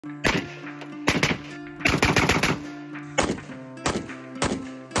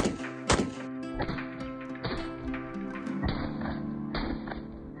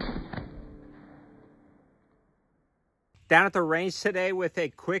Down at the range today with a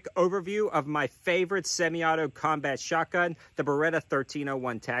quick overview of my favorite semi-auto combat shotgun, the Beretta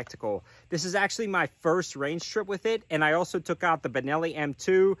 1301 Tactical. This is actually my first range trip with it, and I also took out the Benelli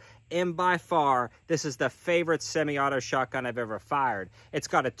M2, and by far, this is the favorite semi-auto shotgun I've ever fired. It's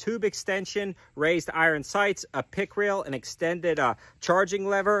got a tube extension, raised iron sights, a pick rail, an extended charging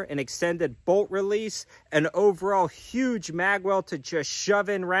lever, an extended bolt release, an overall huge mag well to just shove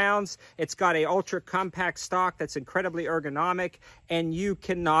in rounds. It's got a ultra compact stock that's incredibly ergonomic, and you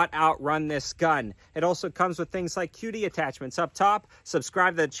cannot outrun this gun. It also comes with things like QD attachments up top.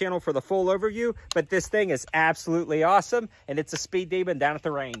 Subscribe to the channel for the full overview, but this thing is absolutely awesome, and it's a speed demon down at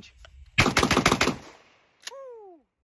the range.